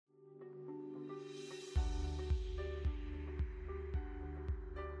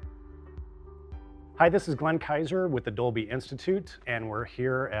Hi, this is Glenn Kaiser with the Dolby Institute, and we're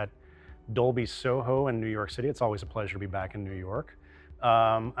here at Dolby Soho in New York City. It's always a pleasure to be back in New York.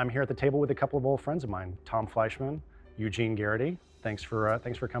 I'm here at the table with a couple of old friends of mine, Tom Fleischman, Eugene Garrity. Thanks for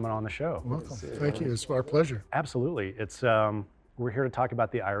coming on the show. Welcome. Thank you. It's our pleasure. Absolutely. It's we're here to talk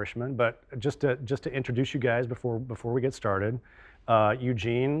about The Irishman, but just to introduce you guys before we get started,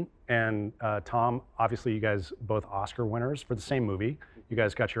 Eugene and Tom, obviously you guys both Oscar winners for the same movie. You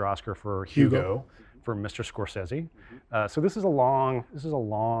guys got your Oscar for Hugo for Mr. Scorsese. So this is a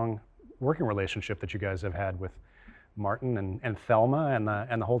long working relationship that you guys have had with Martin and Thelma and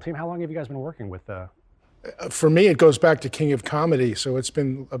the whole team. How long have you guys been working with? For me, it goes back to King of Comedy, so it's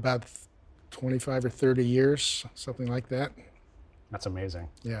been about 25 or 30 years, something like that. That's amazing.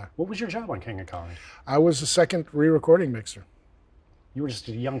 Yeah. What was your job on King of Comedy? I was the second re-recording mixer. You were just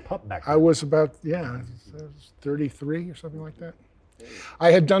a young pup back then. I was about, I was 33 or something like that. I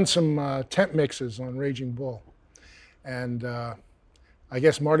had done some temp mixes on Raging Bull, and I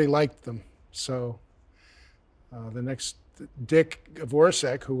guess Marty liked them. So the next, Dick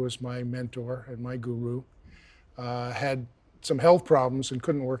Dvorak, who was my mentor and my guru, had some health problems and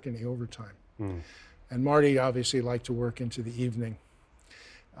couldn't work any overtime. And Marty obviously liked to work into the evening.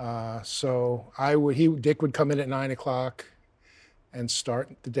 So Dick would come in at 9 o'clock and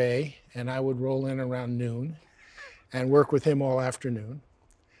start the day, and I would roll in around noon and work with him all afternoon.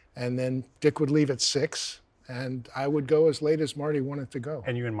 And then Dick would leave at 6, and I would go as late as Marty wanted to go.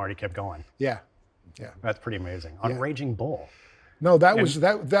 And you and Marty kept going. Yeah. That's pretty amazing. On Raging Bull. No, that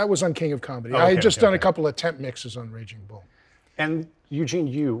was on King of Comedy. I had just done a couple of temp mixes on Raging Bull. And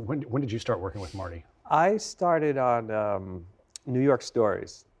Eugene, when did you start working with Marty? I started on New York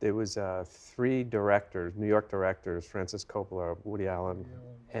Stories. There was 3 directors, New York directors, Francis Coppola, Woody Allen,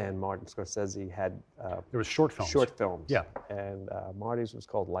 and Martin Scorsese had there was short films. Short films. Yeah. And Marty's was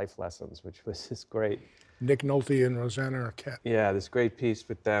called Life Lessons, which was this great. Nick Nolte and Rosanna Arquette. Yeah, this great piece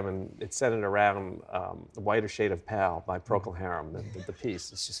with them, and it centered around The Whiter Shade of Pale by Procol Harum, the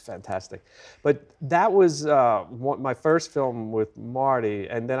piece. It's just fantastic. But that was my first film with Marty,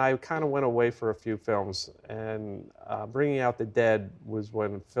 and then I kind of went away for a few films, and Bringing Out the Dead was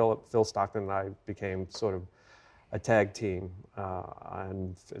when Phil Stockton and I became sort of a tag team,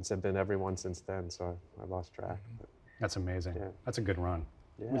 and it's been everyone since then, so I lost track. But, that's amazing. Yeah. That's a good run.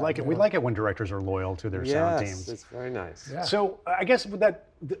 Yeah, we like it. We like it when directors are loyal to their sound teams. Yes, it's very nice. Yeah. So I guess with that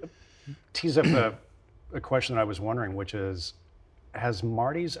tease up a question that I was wondering, which is, has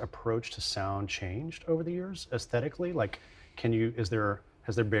Marty's approach to sound changed over the years aesthetically? Like, has there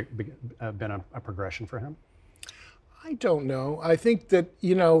been a progression for him? I don't know. I think that,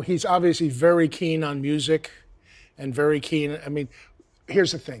 he's obviously very keen on music and very keen. I mean,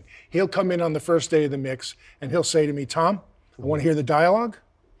 here's the thing. He'll come in on the first day of the mix and he'll say to me, Tom, I want to hear the dialogue,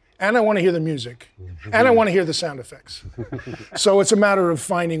 and I want to hear the music, and I want to hear the sound effects. So it's a matter of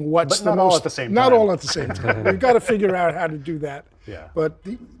finding what's but the not most. all at the same time. Not all at the same time. We've got to figure out how to do that. Yeah. But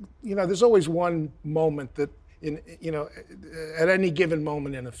there's always one moment that at any given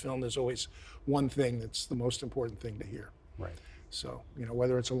moment in a film, there's always one thing that's the most important thing to hear. Right. So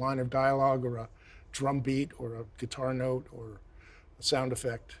whether it's a line of dialogue or a drum beat or a guitar note or a sound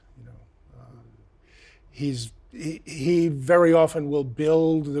effect, he very often will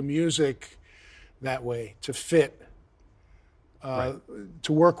build the music that way to fit, to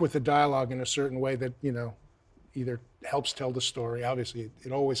work with the dialogue in a certain way that, either helps tell the story. Obviously,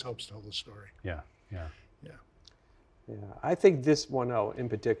 it always helps tell the story. Yeah. I think this one in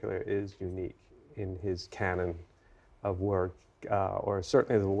particular is unique in his canon of work, or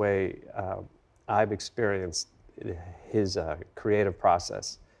certainly the way I've experienced his creative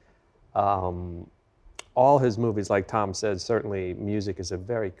process. All his movies, like Tom said, certainly music is a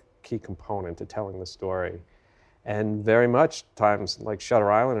very key component to telling the story. And very much times, like Shutter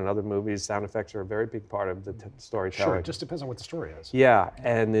Island and other movies, sound effects are a very big part of the storytelling. Sure, it just depends on what the story is. Yeah,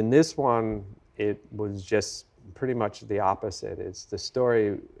 and in this one, it was just pretty much the opposite. The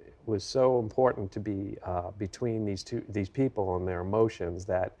story was so important to be between these people and their emotions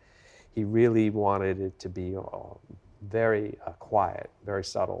that he really wanted it to be very quiet, very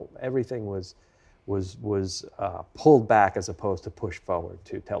subtle. Everything was pulled back as opposed to pushed forward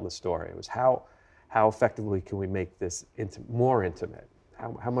to tell the story. It was how effectively can we make this more intimate?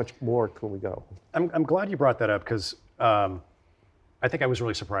 How much more can we go? I'm glad you brought that up because I think I was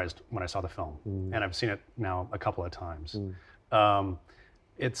really surprised when I saw the film, and I've seen it now a couple of times.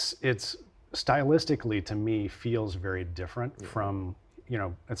 It's stylistically, to me, feels very different from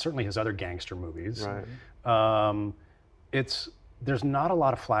it's certainly his other gangster movies. Right. There's not a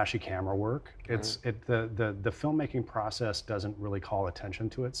lot of flashy camera work. The filmmaking process doesn't really call attention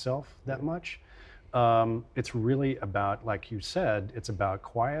to itself that much. it's really about, like you said, it's about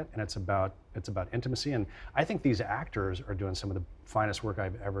quiet and it's about intimacy. And I think these actors are doing some of the finest work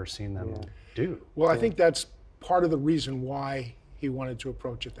I've ever seen them do. Well, I think that's part of the reason why he wanted to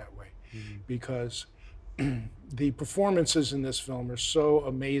approach it that way, because the performances in this film are so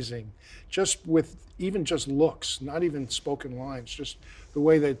amazing, just with even just looks, not even spoken lines, just the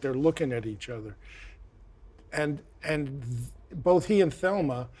way that they're looking at each other. And both he and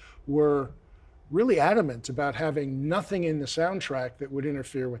Thelma were really adamant about having nothing in the soundtrack that would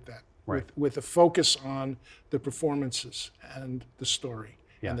interfere with that, Right. with a focus on the performances and the story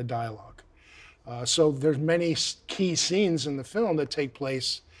Yeah. and the dialogue. So there's many key scenes in the film that take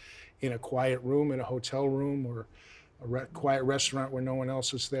place in a quiet room, in a hotel room, or a quiet restaurant where no one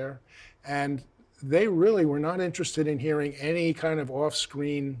else is there. And they really were not interested in hearing any kind of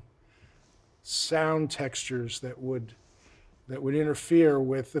off-screen sound textures that would interfere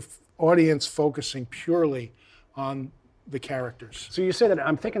with the audience focusing purely on the characters. So you say that,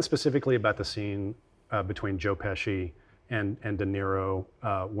 I'm thinking specifically about the scene between Joe Pesci and De Niro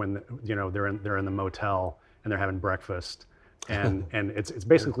when they're in the motel and they're having breakfast, and it's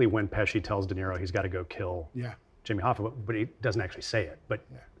basically when Pesci tells De Niro he's got to go kill Jimmy Hoffa, but he doesn't actually say it. But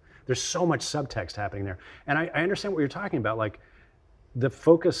there's so much subtext happening there, and I understand what you're talking about. Like, the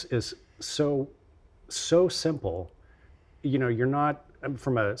focus is so simple. You know, you're not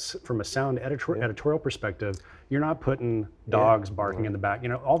from a sound editorial perspective, you're not putting dogs barking in the back. You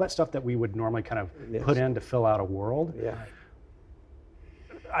know, all that stuff that we would normally kind of put in to fill out a world. Yeah.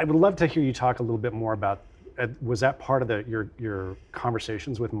 I would love to hear you talk a little bit more about. Was that part of your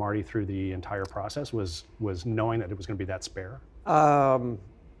conversations with Marty through the entire process? Was knowing that it was going to be that spare?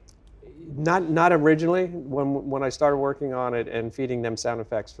 Not originally. When I started working on it and feeding them sound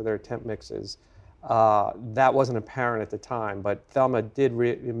effects for their temp mixes, that wasn't apparent at the time. But Thelma did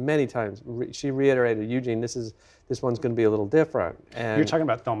many times. She reiterated, Eugene, this one's going to be a little different. And you're talking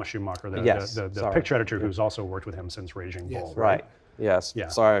about Thelma Schumacher, the picture editor who's also worked with him since Raging Bull. Right. Yes. Yeah.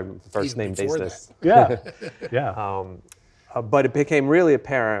 Sorry, I'm first Even name before basis. Yeah. Yeah. But it became really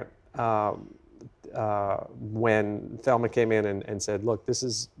apparent when Thelma came in and said, look, this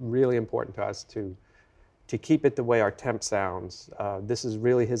is really important to us to keep it the way our temp sounds. This is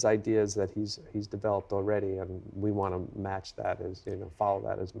really his ideas that he's developed already, and we want to match that, follow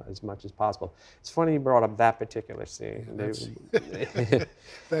that as much as possible. It's funny you brought up that particular scene.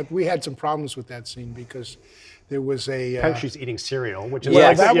 That we had some problems with that scene because there was a Pesci's eating cereal, which is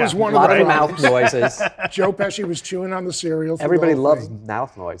Yes. that was one a of lot the of mouth problems. noises. Joe Pesci was chewing on the cereal. through the Everybody whole loves thing.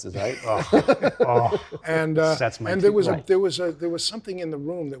 mouth noises, right? And Sets my and there teeth. was there was something in the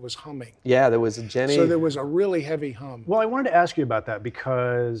room that was humming. Yeah, there was a Jenny. So there was a really heavy hum. Well, I wanted to ask you about that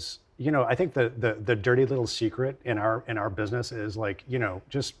because, I think the dirty little secret in our business is, like,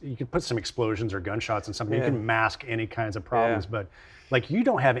 just you can put some explosions or gunshots and something. You can mask any kinds of problems, but like, you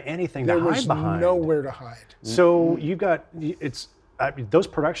don't have anything There to hide was behind. nowhere to hide. So those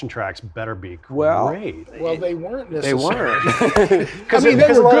production tracks better be great. Well, they weren't They necessarily. weren't. I mean,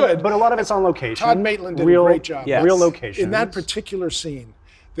 they were good. But a lot of it's on location. Todd Maitland did real, a great job. Yes. Real location. In that particular scene,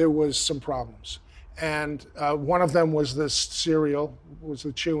 there was some problems. And one of them was the cereal, was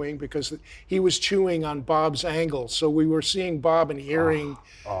the chewing, because he was chewing on Bob's angle. So we were seeing Bob and hearing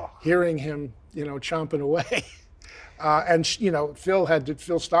him, chomping away. And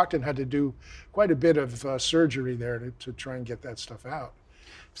Phil Stockton had to do quite a bit of surgery there to try and get that stuff out.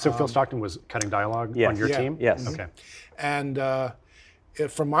 So Phil Stockton was cutting dialogue Yes. on your Yeah. team? Yes. Okay. And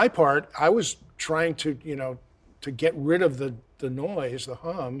for my part, I was trying to get rid of the noise, the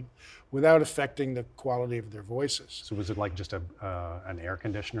hum, without affecting the quality of their voices. So was it like just an air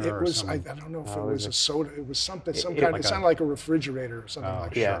conditioner It or was, something? I don't know if it was a soda, it was something, some it- kind, like it sounded like a refrigerator or something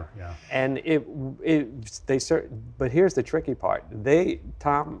like that. Sure, yeah. And but here's the tricky part.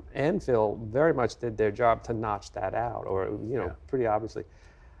 Tom and Phil very much did their job to notch that out, or pretty obviously.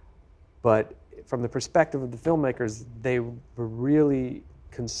 But from the perspective of the filmmakers, they were really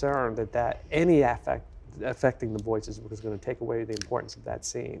concerned that any affecting the voices was going to take away the importance of that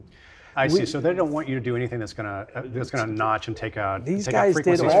scene. I see. So they don't want you to do anything that's gonna notch and take out These take guys out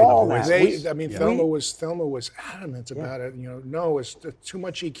frequencies did from all the that. voices. Thelma was adamant about it. No, it's too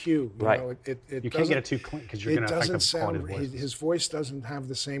much EQ. Right. You can't get it too clean because you're It going to affect doesn't the quality sound. of the voices. His voice doesn't have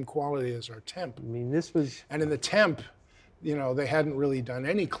the same quality as our temp. I mean, this was And in the temp, they hadn't really done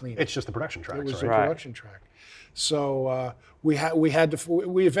any cleaning. It's just the production It tracks, was right? a production track. So we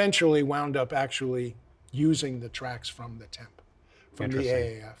eventually wound up actually using the tracks from the temp, from the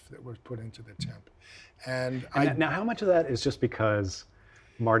Interesting. AAF that were put into the temp. And Now, how much of that is just because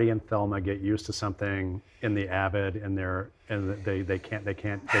Marty and Thelma get used to something in the Avid, and they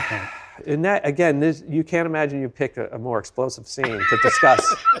can't. And that, again, you can't imagine you pick a more explosive scene to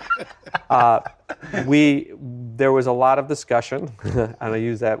discuss. There was a lot of discussion, and I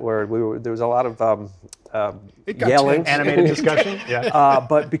use that word. There was a lot of yelling. Animated discussion? Yeah.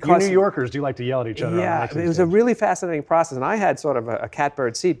 But You because New Yorkers do like to yell at each other. yeah, it was a really fascinating process, and I had sort of a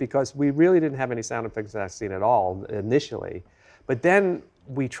catbird seat because we really didn't have any sound effects in that scene at all initially. But then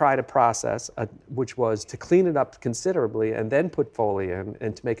we tried a process, which was to clean it up considerably and then put Foley in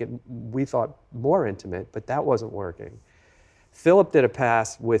and to make it, we thought, more intimate, but that wasn't working. Philip did a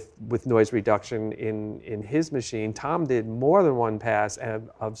pass with noise reduction in his machine. Tom did more than one pass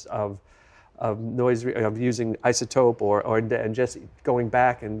of noise, of using isotope and just going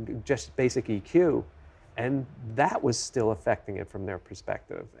back and just basic EQ. And that was still affecting it from their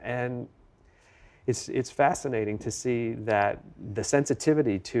perspective. And it's fascinating to see that the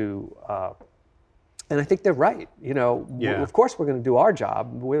sensitivity to, and I think they're right. You know, Yeah. of course we're going to do our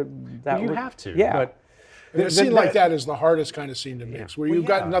job. You have to. Yeah. But And a scene like that is the hardest kind of scene to mix, where Well, you've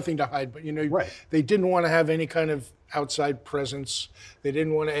got yeah. nothing to hide. But you know, Right. they didn't want to have any kind of outside presence. They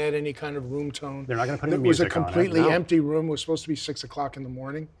didn't want to add any kind of room tone. They're not gonna put any It was a music on it, completely no. empty room. It was supposed to be 6 o'clock in the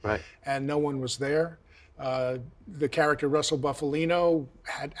morning, Right. and no one was there. The character Russell Buffalino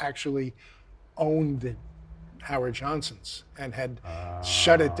had actually owned the Howard Johnson's and had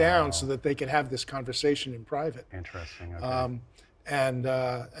shut it down so that they could have this conversation in private. interesting. Okay.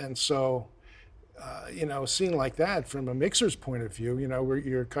 And so, you know, a scene like that from a mixer's point of view, you know, where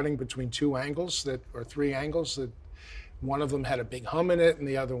you're cutting between two angles or three angles that one of them had a big hum in it and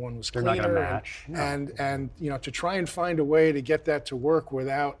the other one was They're cleaner. not gonna match. No. And you know, to try and find a way to get that to work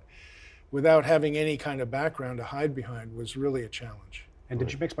without having any kind of background to hide behind was really a challenge. And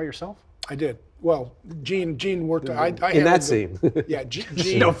did you mix by yourself? I did. Well, Gene worked. I In handled that the- scene. Yeah,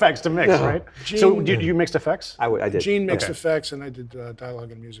 Gene. No effects to mix, right? So Gene- did you mixed effects? I did. Gene mixed Okay. effects, and I did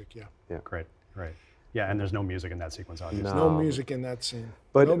dialogue and music. Yeah. Great. Yeah, and there's no music in that sequence, obviously. No music in that scene.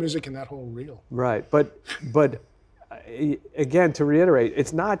 But- no music in that whole reel. Right, but again, to reiterate,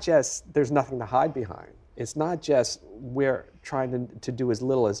 it's not just there's nothing to hide behind. It's not just we're trying to do as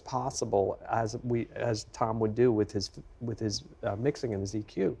little as possible as Tom would do with his mixing and his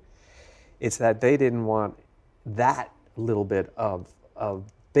EQ. It's that they didn't want that little bit of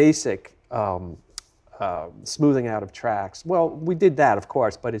basic smoothing out of tracks. Well, we did that, of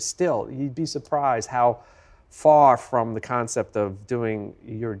course, but it's still, you'd be surprised how far from the concept of doing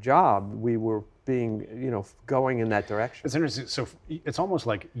your job we were being, you know, going in that direction. It's interesting. So it's almost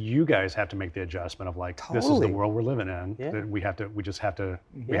like you guys have to make the adjustment of like, this is the Totally. world we're living in. Yeah. That we have to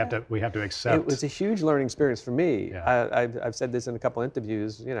Yeah. accept. It was a huge learning experience for me. Yeah. I've said this in a couple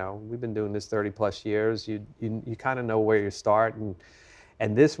interviews. You know, we've been doing this 30 plus years. You kind of know where you start,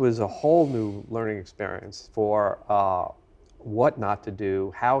 and this was a whole new learning experience for what not to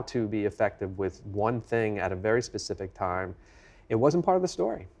do, how to be effective with one thing at a very specific time. It wasn't part of the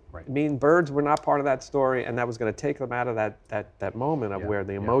story. Right. I mean, birds were not part of that story, and that was going to take them out of that moment of Yeah, where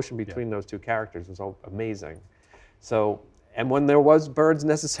the yeah, emotion between those two characters was amazing. So, and when there was birds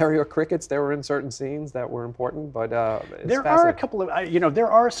necessary or crickets, they were in certain scenes that were important. But it's There are a fascinating. couple of, you know, there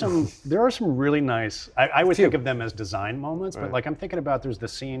are some really nice. I would think of them as design moments, but like I'm thinking about there's the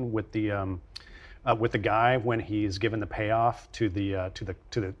scene with the guy when he's given the payoff to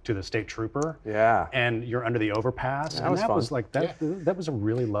the state trooper. Yeah. And you're under the overpass, That and was that fun. was like that. Yeah. That was a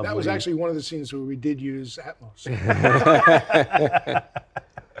really lovely. That was actually one of the scenes where we did use Atmos.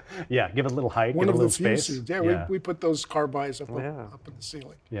 Yeah, give it a little height, One give it of a the little few space. scenes. Yeah, we put those car buys up in the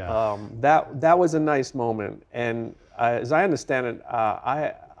ceiling. Yeah. That was a nice moment, and as I understand it,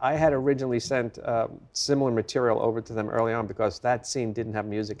 I had originally sent similar material over to them early on because that scene didn't have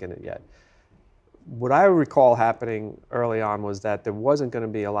music in it yet. What I recall happening early on was that there wasn't going to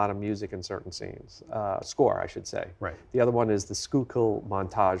be a lot of music in certain scenes, score, I should say. Right. The other one is the Schuylkill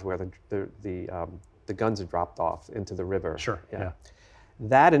montage where the guns are dropped off into the river. Sure. Yeah.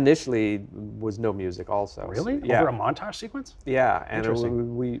 That initially was no music also. Really? Yeah. Over a montage sequence? Yeah, and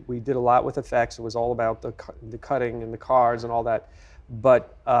Interesting. we did a lot with effects. It was all about the cutting and the cars and all that.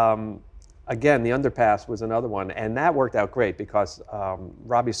 But again, the underpass was another one, and that worked out great because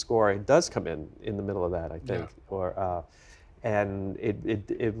Robbie's score does come in the middle of that, I think, and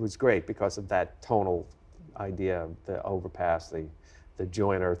it was great because of that tonal idea of the overpass, the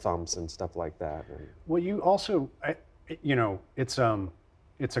joiner thumps and stuff like that. And Well, you also, you know, it's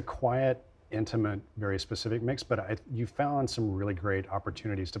a quiet, intimate, very specific mix, but you found some really great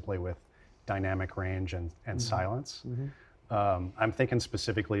opportunities to play with dynamic range and silence. I'm thinking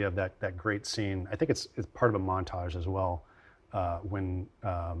specifically of that great scene. I think it's part of a montage as well, when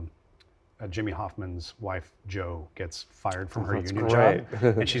Jimmy Hoffman's wife Jo gets fired from her That's union great.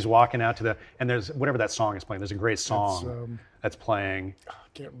 job, and she's walking out to and there's whatever that song is playing. There's a great song that's playing, I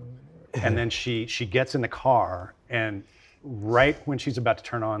can't remember the name. and then she gets in the car, and right when she's about to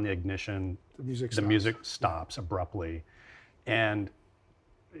turn on the ignition, the music stops abruptly, and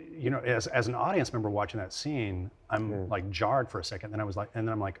as an audience member watching that scene, I'm like jarred for a second. Then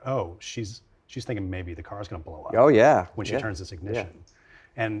I'm like, oh, she's thinking maybe the car's going to blow up. Oh yeah. When she turns this ignition,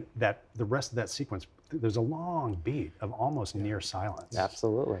 and that the rest of that sequence, there's a long beat of almost near silence.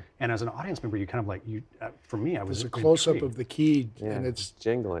 Absolutely. And as an audience member, you kind of like for me, I was There's a close-up intrigued. of the key, and it's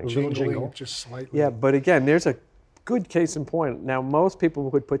jingling. little jingle. just slightly. Yeah, but again, there's a good case in point. Now, most people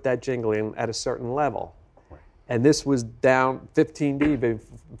would put that jingling at a certain level. And this was down 15 dB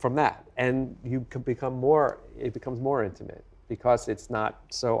from that. And it becomes more intimate because it's not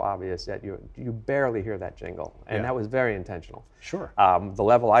so obvious that you barely hear that jingle. And that was very intentional. Sure. The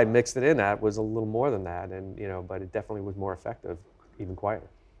level I mixed it in at was a little more than that, and but it definitely was more effective, even quieter.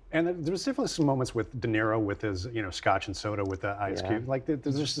 And there was definitely some moments with De Niro with his, scotch and soda with the ice cube. Like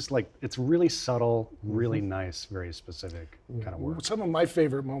there's just it's really subtle, really nice, very specific kind of work. Some of my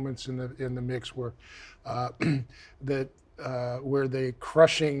favorite moments in the mix were where they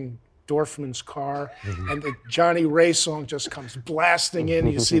crushing Dorfman's car, and the Johnny Ray song just comes blasting in.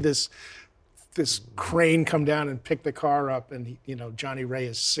 You see this crane come down and pick the car up, and Johnny Ray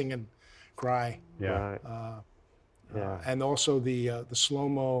is singing "Cry." Yeah. Right. And also the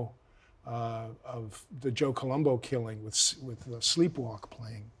slow-mo of the Joe Colombo killing with Sleepwalk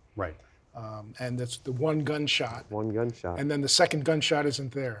playing. Right. And that's the one gunshot. One gunshot. And then the second gunshot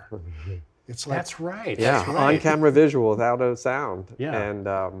isn't there. It's like, That's right. Yeah, That's right. on-camera visual without a sound. Yeah.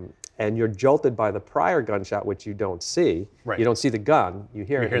 And you're jolted by the prior gunshot, which you don't see. Right. You don't see the gun. You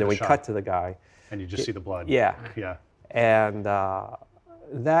hear it, hear and then the we shot. cut to the guy. And you just see the blood. Yeah. Yeah. And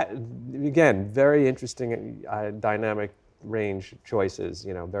that, again, very interesting dynamic range choices,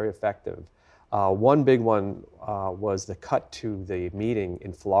 very effective. One big one was the cut to the meeting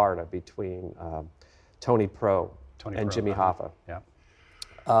in Florida between Tony Pro and Jimmy Hoffa.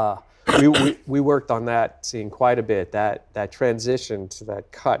 Yeah. We worked on that scene quite a bit, that transition to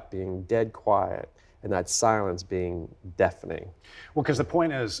that cut being dead quiet and that silence being deafening. Well, because the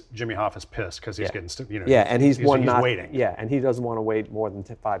point is, Jimmy Hoffa's pissed because he's getting, Yeah, and he's waiting. Yeah, and he doesn't want to wait more than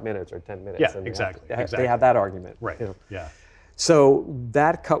 5 minutes or 10 minutes. Yeah, and exactly. They have that argument. Right. Yeah. So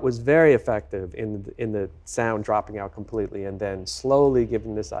that cut was very effective in the sound dropping out completely, and then slowly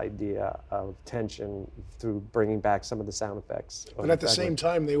giving this idea of tension through bringing back some of the sound effects. but at the same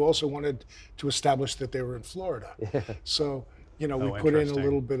time, they also wanted to establish that they were in Florida. So, we put in a interesting.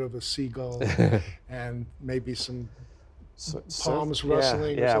 little bit of a seagull and maybe some palms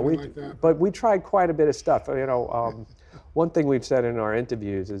rustling or something like that. But we tried quite a bit of stuff. One thing we've said in our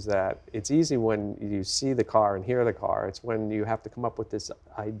interviews is that it's easy when you see the car and hear the car. It's when you have to come up with this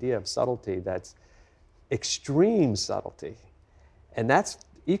idea of subtlety that's extreme subtlety, and that's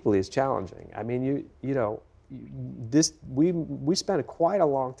equally as challenging. I mean, we spent quite a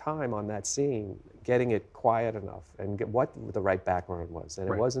long time on that scene, getting it quiet enough and get what the right background was, and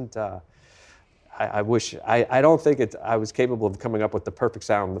it wasn't. I don't think I was capable of coming up with the perfect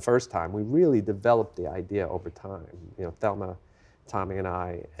sound the first time. We really developed the idea over time. Thelma, Tommy, and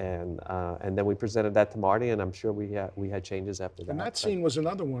I, and then we presented that to Marty, and I'm sure we had changes after that. And that scene was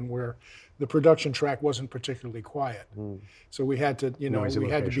another one where the production track wasn't particularly quiet, so we had to, Noisy we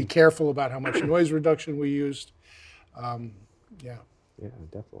had to be location. careful about how much noise reduction we used. Yeah,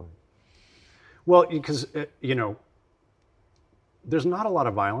 definitely. Well, because, there's not a lot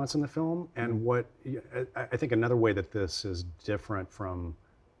of violence in the film, and I think another way that this is different from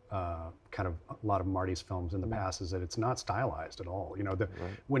kind of a lot of Marty's films in the past is that it's not stylized at all.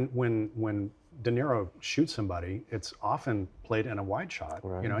 When De Niro shoots somebody, it's often played in a wide shot,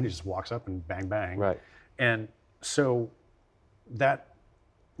 and he just walks up and bang, bang. Right. And so that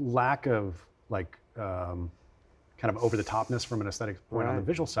lack of kind of over the topness from an aesthetic point on the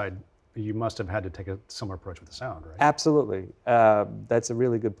visual side, you must have had to take a similar approach with the sound, right? Absolutely. That's a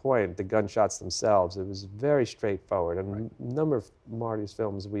really good point. The gunshots themselves, it was very straightforward. And a number of Marty's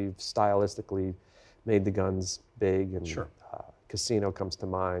films, we've stylistically made the guns big, and Casino comes to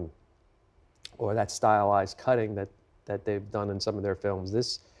mind, or that stylized cutting that they've done in some of their films.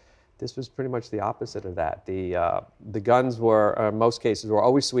 This was pretty much the opposite of that. The guns were, in most cases, were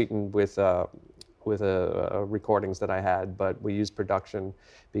always sweetened with recordings that I had, but we used production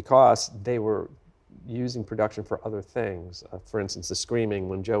because they were using production for other things. For instance, the screaming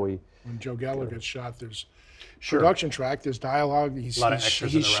when Joe Gallo gets shot, there's production track. There's dialogue. He's, A lot of he's,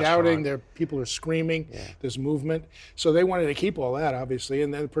 extras in he's the shouting. restaurant. There, people are screaming. There's movement. So they wanted to keep all that, obviously,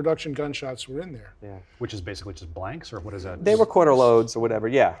 and then the production gunshots were in there. Yeah. Which is basically just blanks, or what is that? They were quarter loads or whatever.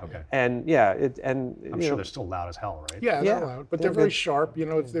 Yeah. Okay. And yeah, I'm you sure know, they're still loud as hell, right? Yeah, Yeah. they're loud, but They're they're very good. sharp. You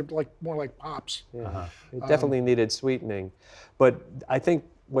know, they're like more like pops. Yeah. It definitely needed sweetening. But I think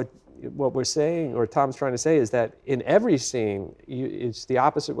what we're saying, or Tom's trying to say, is that in every scene, it's the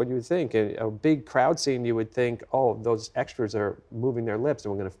opposite what you would think. A big crowd scene, you would think, oh, those extras are moving their lips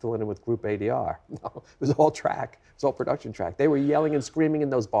and we're going to fill it in with group ADR. No, it was all track. It was all production track. They were yelling and screaming in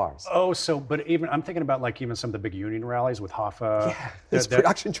those bars. Oh, but even I'm thinking about like even some of the big union rallies with Hoffa. Yeah, it's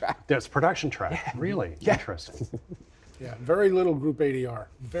production track. There's production track. Really interesting. Yeah, very little group ADR.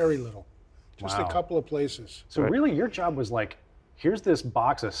 Very little. Just Wow. a couple of places. So really, your job was like, here's this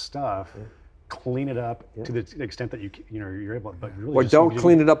box of stuff, clean it up to the extent that you're able. But really, Or don't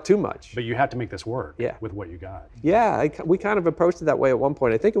clean it up too much. But you had to make this work. Yeah. With what you got. Yeah, we kind of approached it that way at one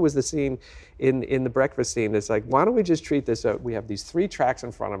point. I think it was the scene in the breakfast scene. It's like, why don't we just treat this? We have these 3 tracks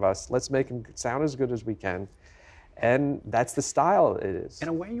in front of us. Let's make them sound as good as we can. And that's the style it is. In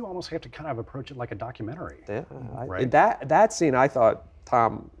a way, you almost have to kind of approach it like a documentary. Yeah, Right. that scene, I thought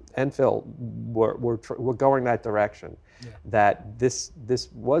Tom and Phil were going that direction. That this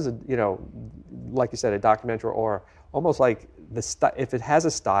was like you said, a documentary, or almost like if it has a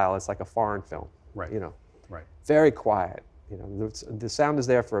style, it's like a foreign film. Right. Right. Very quiet. The sound is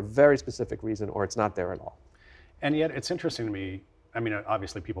there for a very specific reason, or it's not there at all. And yet, it's interesting to me. I mean,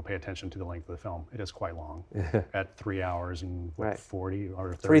 obviously, people pay attention to the length of the film. It is quite long, at 3 hours and Right. 40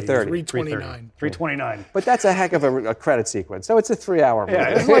 or 3:30. 3:29. 3:29. But that's a heck of a credit sequence. So it's a 3-hour movie. Yeah,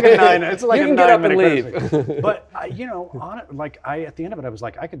 it's like a 9. It's like You a can get up 9 and minute leave. credit. But at the end of it, I was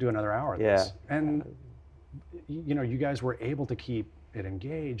like, I could do another hour of this. Yeah. And you guys were able to keep it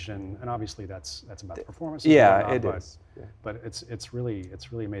engaged, and obviously that's about the performance. Yeah, it is. Yeah. But it's really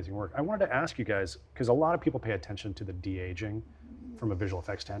amazing work. I wanted to ask you guys, because a lot of people pay attention to the de-aging from a visual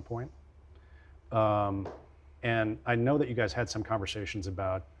effects standpoint. And I know that you guys had some conversations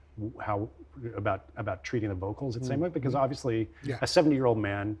about about treating the vocals the same way, because obviously Yeah. a 70-year-old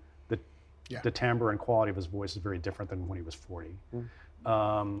man, Yeah. the timbre and quality of his voice is very different than when he was 40.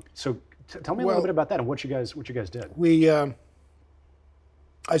 So tell me a little Well- bit about that and what you guys did.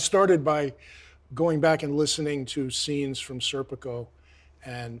 I started by going back and listening to scenes from Serpico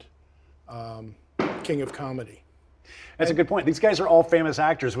and King of Comedy. That's a good point. These guys are all famous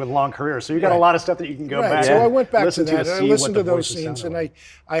actors with long careers, so you got a Right. lot of stuff that you can go back. So I went back to listen that. And I see listened what to the those voices scenes, sounded and like.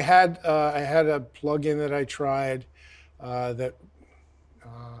 I had a plug-in that I tried that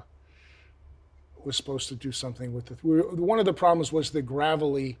was supposed to do something with it. One of the problems was the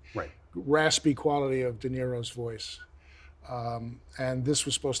gravelly, Right. raspy quality of De Niro's voice. And this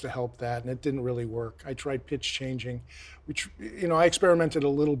was supposed to help that, and it didn't really work. I tried pitch changing, which, I experimented a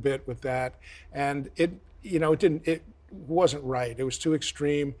little bit with that, and it wasn't right. It was too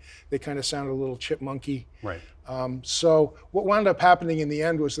extreme. They kind of sounded a little chipmunky. Right. So what wound up happening in the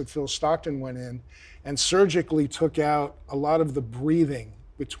end was that Phil Stockton went in and surgically took out a lot of the breathing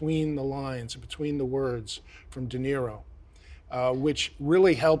between the lines, between the words from De Niro, which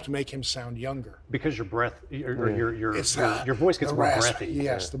really helped make him sound younger. Because your breath, your It's, voice gets the more rasp, breathy.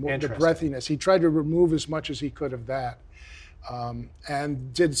 Yes, the Interesting. breathiness. He tried to remove as much as he could of that,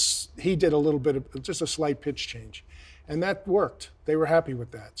 and he did a little bit of just a slight pitch change, and that worked. They were happy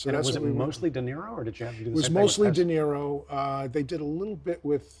with that. So And that's was what it we went mostly De Niro, or did you have to do the It was same thing with mostly De Pesci? Niro. They did a little bit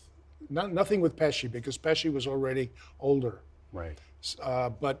with, nothing with Pesci, because Pesci was already older. Right.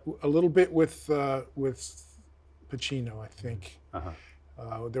 But a little bit with Pacino, I think.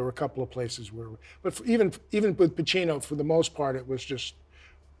 There were a couple of places where, but even with Pacino, for the most part, it was just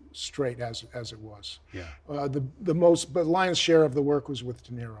straight as it was. Yeah. But lion's share of the work was with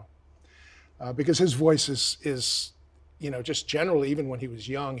De Niro, because his voice is just generally, even when he was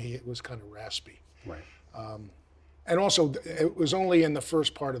young, it was kind of raspy. Right. And also, it was only in the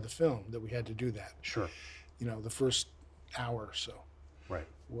first part of the film that we had to do that. Sure. The first hour or so Right.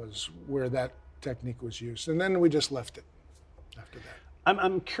 was where that technique was used, and then we just left it after that.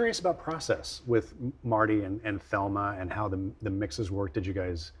 I'm curious about process with Marty and Thelma and how the mixes work. Did you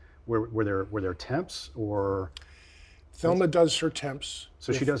guys were there temps or? Thelma does her temps.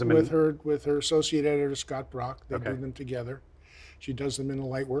 So she does them in- with her associate editor Scott Brock. They Okay. do them together. She does them in the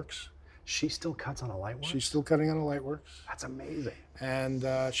Lightworks. She still cuts on a Lightworks? She's still cutting on the Lightworks, That's amazing. and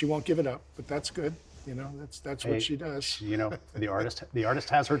she won't give it up. But that's good. That's Hey, what she does. The artist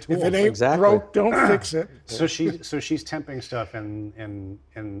has her tools. If it ain't Exactly. broke, don't fix it. So she's temping stuff in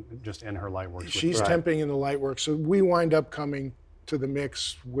just in her Lightworks. She's Right. temping in the Lightworks, so we wind up coming to the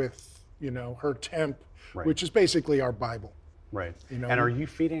mix with you know, her temp, Right. which is basically our Bible. Right. You know, And are you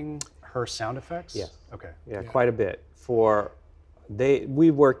feeding her sound effects? Yeah. Okay. Yeah, quite a bit.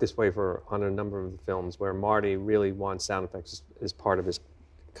 We've worked this way on a number of films where Marty really wants sound effects as part of his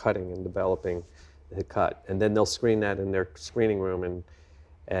cutting and developing the cut, and then they'll screen that in their screening room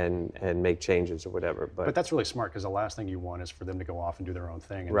and make changes or whatever. But that's really smart because the last thing you want is for them to go off and do their own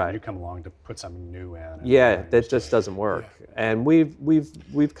thing, and Right. then you come along to put something new in. And yeah, that just doesn't work. And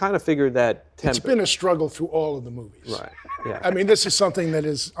we've kind of figured that it's been a struggle through all of the movies. right. Yeah. I mean, this is something that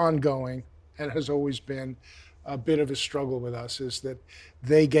is ongoing and has always been a bit of a struggle with us, is that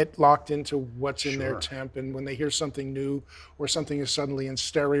they get locked into what's in their Sure. temp, and when they hear something new or something is suddenly in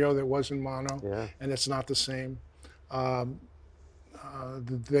stereo that was in mono, Yeah. and it's not the same,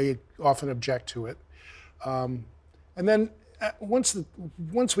 they often object to it. And then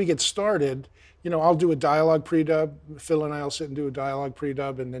once we get started, you know, I'll do a dialogue pre-dub. Phil and I'll sit and do a dialogue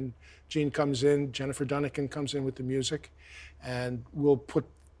pre-dub, and then Gene comes in, Jennifer Dunnigan comes in with the music, and we'll put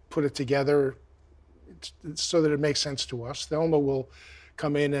it together so that it makes sense to us. Thelma will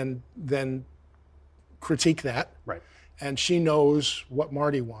come in and then critique that, Right. and she knows what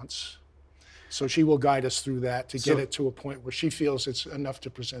Marty wants. So she will guide us through that to get it to a point where she feels it's enough to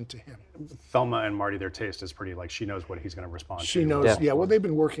present to him. Thelma and Marty, their taste is pretty, like, she knows what he's going to respond to. She knows, Yeah. yeah, well, they've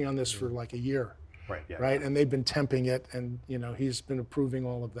been working on this for like a year, Right. Yeah. right? And they've been temping it, and, you know, he's been approving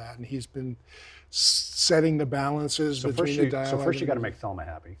all of that, and he's been setting the balances So between first, the you, dialogue. so first you and got to the- make Thelma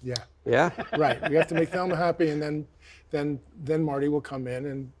happy. Yeah, Yeah. right. We have to make Thelma happy, and then Marty will come in,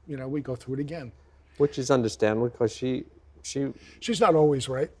 and, you know, we go through it again. Which is understandable because she She's not always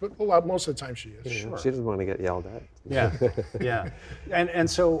right, but most of the time she is. she doesn't want to get yelled at. Yeah. Yeah. And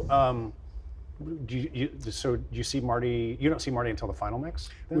so, do you see Marty? You don't see Marty until the final mix?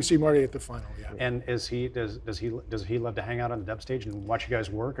 then? We see Marty at the final, yeah. And does he love to hang out on the dub stage and watch you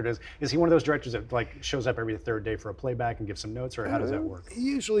guys work, or is he one of those directors that like shows up every third day for a playback and gives some notes, or how does that work? He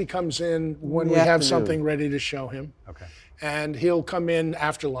usually comes in when the we have afternoon. something ready to show him, Okay. and he'll come in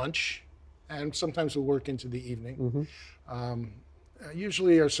after lunch, and sometimes we'll work into the evening. Mm-hmm.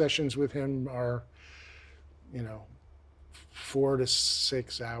 Usually our sessions with him are, you know, 4 to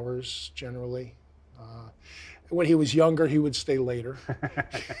 6 hours generally. When he was younger, he would stay later.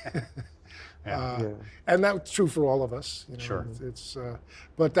 Yeah. And that's true for all of us. You know, Sure.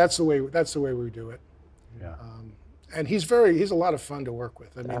 But that's the way we do it. Yeah. And he's a lot of fun to work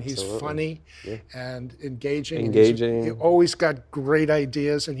with. I mean, Absolutely. he's funny Yeah. and engaging. Engaging. He always got great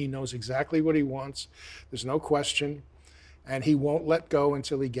ideas, and he knows exactly what he wants. There's no question, and he won't let go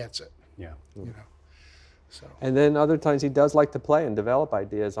until he gets it. Yeah. You know. So And then other times he does like to play and develop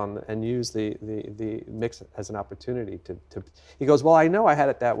ideas and use the mix as an opportunity to. He goes, well, I know I had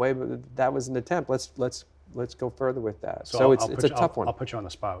it that way, but that was an attempt. Let's go further with that. So it's a tough one. I'll put you on the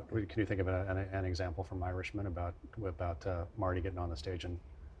spot. Can you think of an example from Irishman about Marty getting on the stage and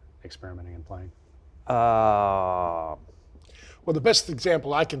experimenting and playing? Uh, well, the best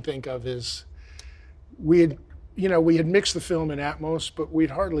example I can think of is we had mixed the film in Atmos, but we'd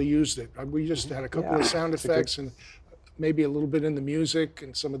hardly used it. We just had a couple of sound effects and maybe a little bit in the music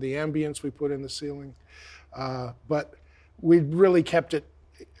and some of the ambience we put in the ceiling. But we really kept it.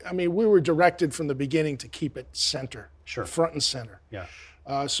 I mean, we were directed from the beginning to keep it center, Sure. front and center. Yeah.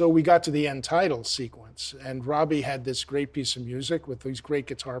 So we got to the end title sequence, and Robbie had this great piece of music with these great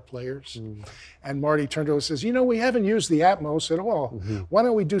guitar players. And Marty turned to us and says, you know, we haven't used the Atmos at all. Why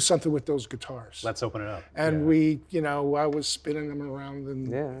don't we do something with those guitars? Let's open it up. And Yeah. I was spinning them around, and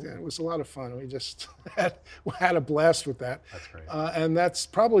Yeah. it was a lot of fun. We just had a blast with that. That's great. And that's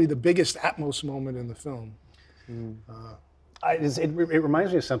probably the biggest Atmos moment in the film. It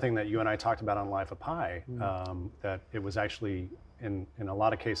reminds me of something that you and I talked about on Life of Pi. That it was actually in a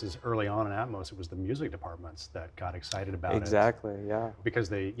lot of cases early on in Atmos, it was the music departments that got excited about it. exactly. Yeah. Because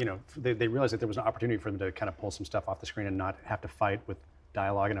they realized that there was an opportunity for them to kind of pull some stuff off the screen and not have to fight with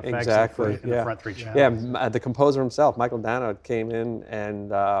dialogue and effects Exactly. in the front three channels. Yeah. The composer himself, Michael Dano, came in and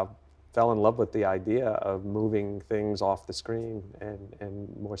fell in love with the idea of moving things off the screen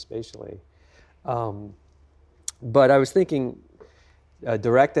and more spatially. But I was thinking, a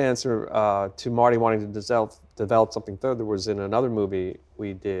direct answer to Marty wanting to develop something further was in another movie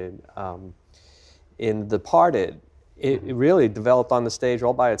we did. In The Departed, it really developed on the stage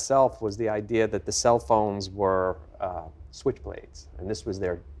all by itself was the idea that the cell phones were switchblades, and this was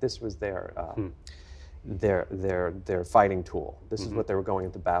their fighting tool. This is what they were going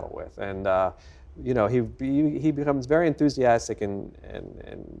into battle with, and he becomes very enthusiastic, and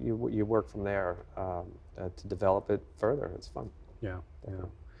you work from there to develop it further. It's fun. Yeah. Yeah.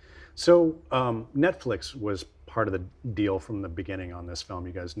 So Netflix was part of the deal from the beginning on this film.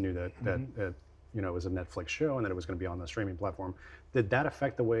 You guys knew that you know, it was a Netflix show and that it was going to be on the streaming platform. Did that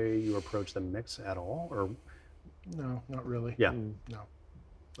affect the way you approach the mix at all, or? No, not really. Yeah. No,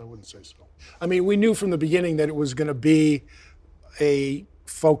 I wouldn't say so. I mean, we knew from the beginning that it was going to be a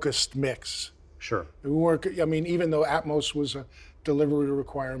focused mix. Sure. We weren't, I mean, even though Atmos was a delivery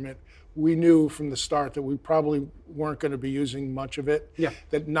requirement, we knew from the start that we probably weren't going to be using much of it. Yeah.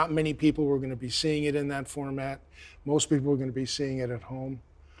 That not many people were going to be seeing it in that format. Most people were going to be seeing it at home.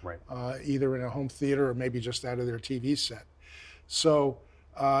 Right. Either in a home theater or maybe just out of their TV set. So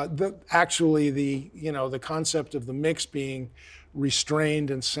actually the concept of the mix being restrained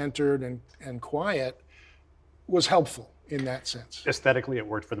and centered and quiet was helpful in that sense. Aesthetically, it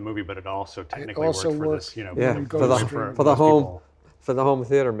worked for the movie, but it also technically also worked for worked- this, you know, Yeah, When it for goes the, streaming. for the most home people. for the home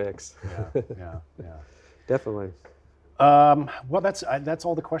theater mix. Yeah. Definitely. Well, that's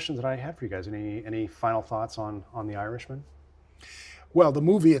all the questions that I had for you guys. Any final thoughts on The Irishman? Well, the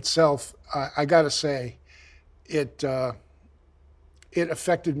movie itself, I got to say, it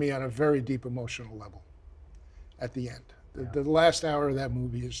affected me on a very deep emotional level at the end. The last hour of that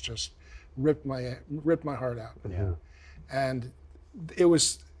movie has just ripped my heart out. Yeah. And it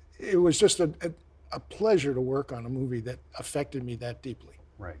was just a pleasure to work on a movie that affected me that deeply.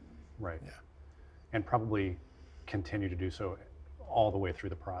 Right. Yeah. And probably continue to do so all the way through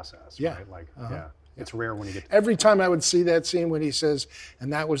the process. Yeah. Right? Like, yeah. It's rare when you get to Every time I would see that scene when he says,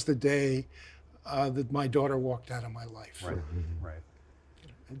 "And that was the day that my daughter walked out of my life," Right.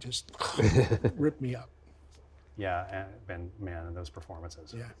 it just ripped me up. Yeah. And man, those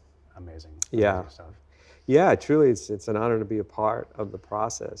performances. Yeah. Amazing. Yeah. Amazing stuff. Yeah, truly, it's an honor to be a part of the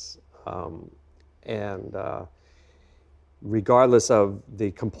process. Regardless of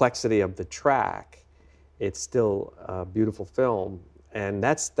the complexity of the track, it's still a beautiful film, and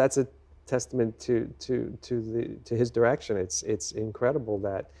that's a testament to his direction. It's incredible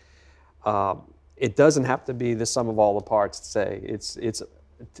that it doesn't have to be the sum of all the parts to say it's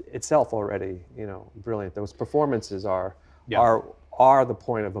itself already, you know, brilliant. Those performances are the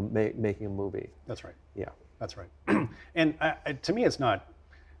point of making a movie. That's right. Yeah. That's right. And to me, it's not.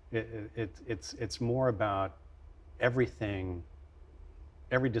 It's more about everything.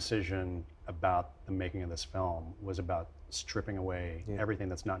 Every decision about the making of this film was about stripping away everything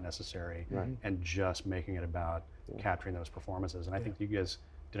that's not necessary and just making it about capturing those performances. And I think you guys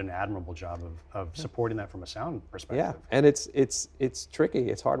did an admirable job of supporting that from a sound perspective. Yeah, and it's tricky.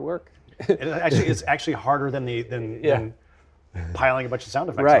 It's hard work. It's actually harder than piling a bunch of sound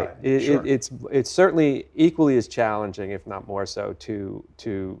effects Right. on it. Sure. It's certainly equally as challenging, if not more so,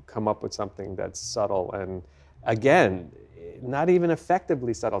 to come up with something that's subtle and, again, not even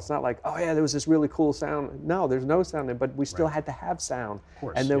effectively subtle. It's not like, oh yeah, there was this really cool sound. No, there's no sound, but we still had to have sound. Of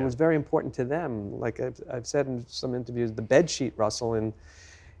course, and that was very important to them. Like I've said in some interviews, the bed sheet rustle in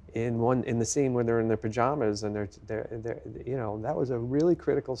the scene where they're in their pajamas and they're you know, that was a really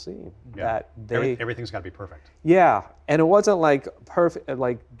critical scene. Yeah. That Everything's got to be perfect. Yeah, and it wasn't like perfect,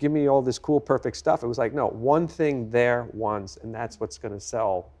 like give me all this cool perfect stuff. It was like, no, one thing there once, and that's what's going to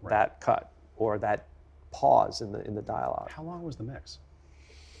sell that cut or that pause in the dialogue. How long was the mix?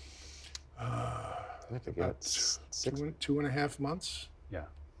 I forget. About 2.5 months. Yeah.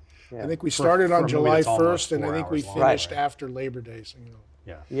 I think we started on for a movie July that's almost 1st, and I 4 think we hours long. finished Right. after Labor Day, so,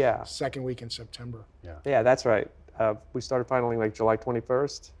 Yeah. Yeah, second week in September. yeah, that's right. We started finally like July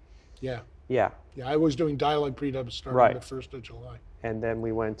 21st. Yeah. Yeah, I was doing dialogue pre-dub starting Right. the 1st of July. and then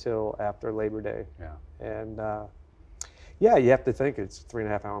we went till after Labor Day. Yeah. And yeah, you have to think it's a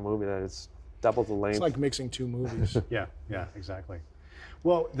 3.5 hour movie that is double the length. It's like mixing two movies. Yeah, exactly.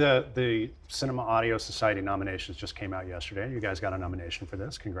 Well, the Cinema Audio Society nominations just came out yesterday. You guys got a nomination for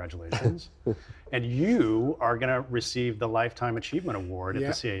this. Congratulations. And you are going to receive the Lifetime Achievement Award at Yeah.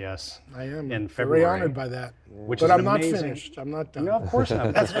 the CAS. I am in very February, honored by that. which But is I'm an not amazing, finished. I'm not done. No, of course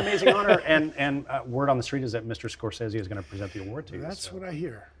not. That's an amazing honor. And word on the street is that Mr. Scorsese is going to present the award to you. That's so what I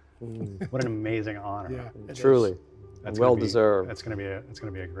hear. what an amazing honor. Yeah, it is. Truly, That's well gonna be- deserved. It's going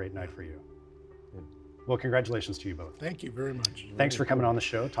to be a great night for you. Well, congratulations to you both. Thank you very much. Thanks for coming on the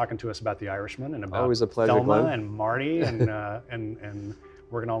show, talking to us about The Irishman and about Always a pleasure, Thelma Glenn. and Marty and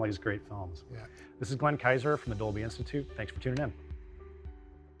working on all these great films. Yeah. This is Glenn Kaiser from the Dolby Institute. Thanks for tuning in.